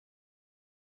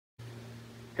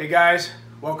Hey guys,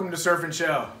 welcome to Surf and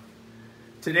Show.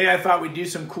 Today I thought we'd do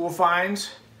some cool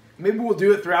finds. Maybe we'll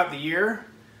do it throughout the year,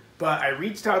 but I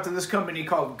reached out to this company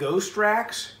called Ghost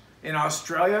Racks in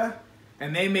Australia,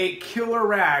 and they make killer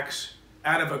racks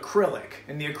out of acrylic,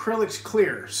 and the acrylic's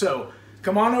clear. So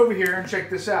come on over here and check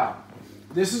this out.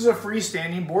 This is a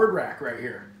freestanding board rack right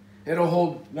here. It'll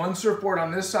hold one surfboard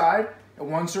on this side and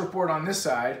one surfboard on this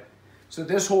side. So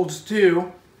this holds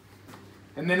two,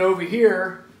 and then over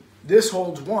here, this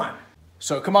holds one.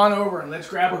 So come on over and let's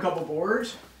grab a couple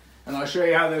boards and I'll show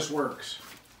you how this works.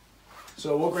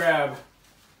 So we'll grab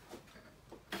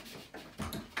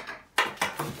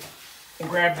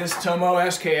this Tomo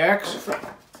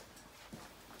SKX.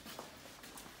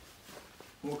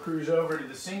 We'll cruise over to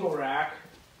the single rack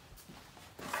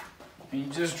and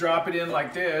you just drop it in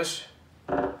like this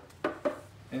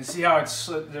and see how it's,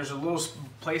 there's a little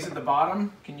place at the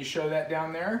bottom. Can you show that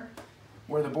down there?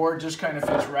 Where the board just kind of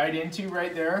fits right into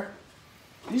right there.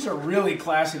 These are really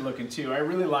classy looking too. I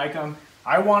really like them.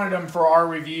 I wanted them for our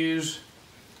reviews.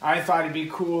 I thought it'd be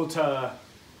cool to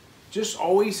just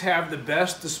always have the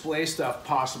best display stuff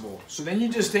possible. So then you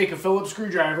just take a Phillips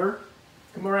screwdriver,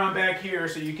 come around back here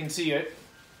so you can see it.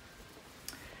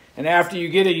 And after you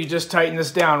get it, you just tighten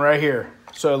this down right here.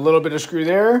 So a little bit of screw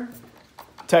there,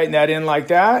 tighten that in like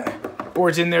that.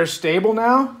 Board's in there stable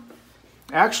now.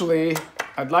 Actually,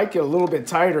 I'd like it a little bit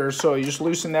tighter, so you just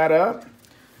loosen that up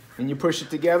and you push it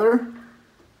together.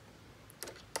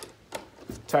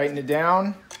 Tighten it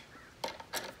down.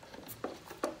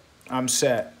 I'm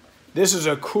set. This is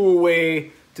a cool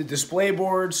way to display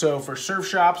boards, so for surf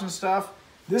shops and stuff,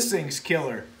 this thing's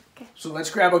killer. Okay. So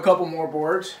let's grab a couple more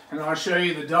boards and I'll show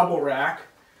you the double rack.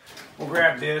 We'll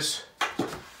grab this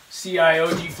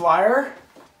CIOG Flyer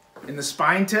in the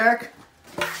Spine Tech.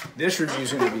 This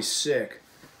review's gonna be sick.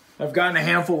 I've gotten a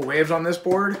handful of waves on this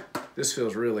board. This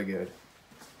feels really good.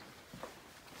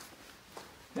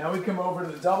 Now we come over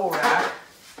to the double rack,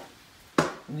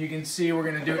 and you can see we're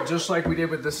gonna do it just like we did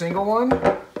with the single one.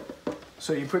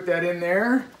 So you put that in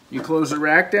there, you close the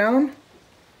rack down,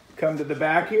 come to the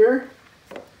back here,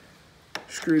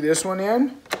 screw this one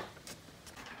in.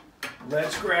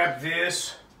 Let's grab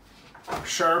this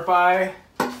Sharp Eye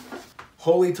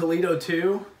Holy Toledo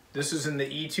 2. This is in the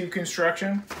E2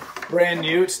 construction. Brand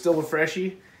new, it's still a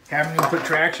freshie. Haven't even put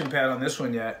traction pad on this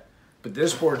one yet. But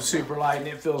this board's super light and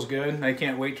it feels good. And I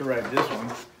can't wait to ride this one.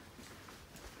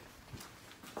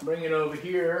 Bring it over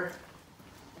here.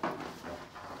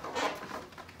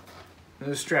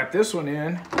 Let's strap this one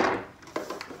in.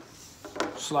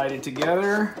 Slide it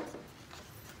together.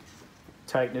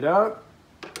 Tighten it up.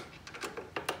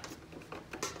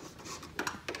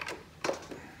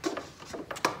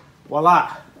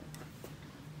 Voila.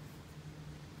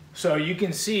 So you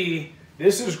can see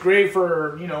this is great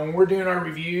for, you know, when we're doing our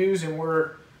reviews and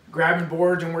we're grabbing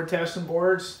boards and we're testing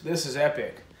boards, this is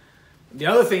epic. The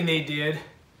other thing they did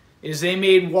is they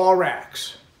made wall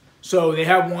racks. So they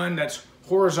have one that's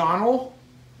horizontal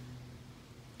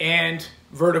and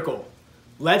vertical.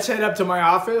 Let's head up to my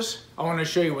office. I want to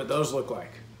show you what those look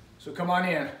like. So come on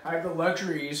in. I have the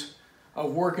luxuries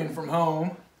of working from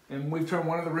home and we've turned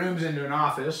one of the rooms into an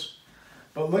office.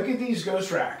 But look at these ghost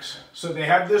racks. So they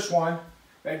have this one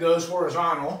that goes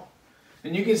horizontal.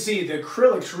 And you can see the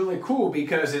acrylic's really cool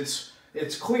because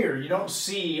it's clear. You don't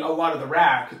see a lot of the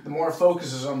rack. The more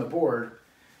focus is on the board.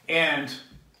 And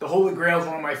the Holy Grail is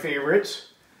one of my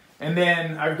favorites. And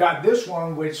then I've got this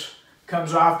one which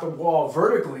comes off the wall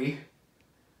vertically.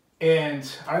 And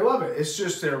I love it. It's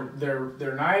just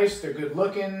they're nice, they're good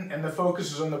looking, and the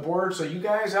focus is on the board. So you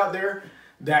guys out there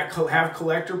that have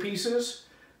collector pieces,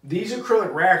 these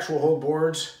acrylic racks will hold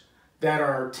boards that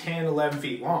are 10, 11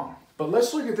 feet long. But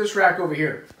let's look at this rack over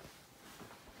here.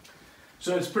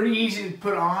 So it's pretty easy to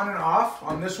put on and off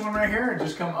on this one right here and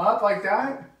just come up like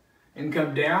that and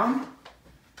come down.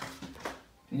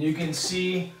 And you can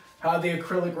see how the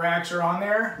acrylic racks are on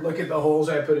there. Look at the holes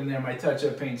I put in there. My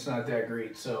touch-up paint's not that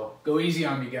great, so go easy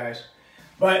on me, guys.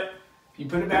 But if you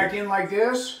put it back in like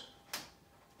this,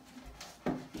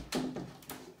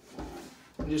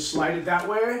 just slide it that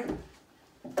way,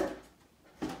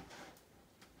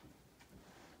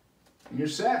 and you're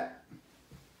set.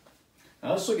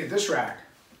 Now let's look at this rack.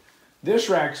 This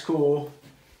rack's cool.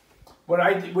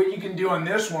 What you can do on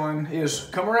this one is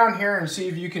come around here and see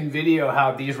if you can video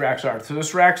how these racks are. So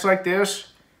this rack's like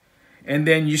this, and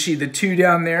then you see the two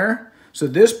down there. So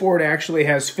this board actually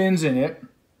has fins in it,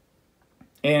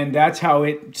 and that's how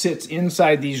it sits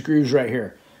inside these grooves right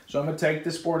here. So I'm gonna take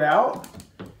this board out.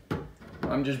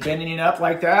 I'm just bending it up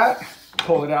like that,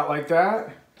 pull it out like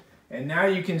that, and now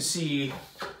you can see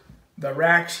the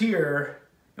racks here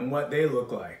and what they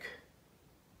look like.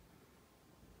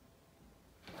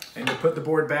 And to put the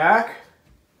board back,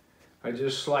 I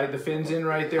just slide the fins in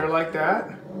right there like that.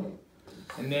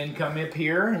 And then come up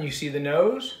here and you see the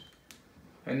nose.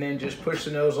 And then just push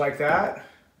the nose like that.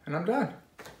 And I'm done.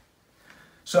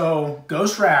 So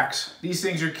Ghost Racks, these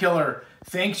things are killer.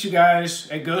 Thanks you guys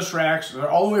at Ghost Racks. They're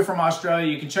all the way from Australia.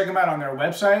 You can check them out on their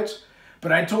websites.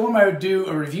 But I told them I would do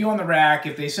a review on the rack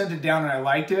if they sent it down and I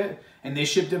liked it and they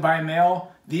shipped it by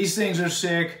mail. These things are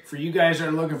sick for you guys that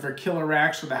are looking for killer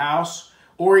racks for the house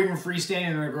or even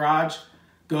freestanding in the garage.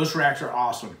 Ghost Racks are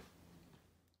awesome.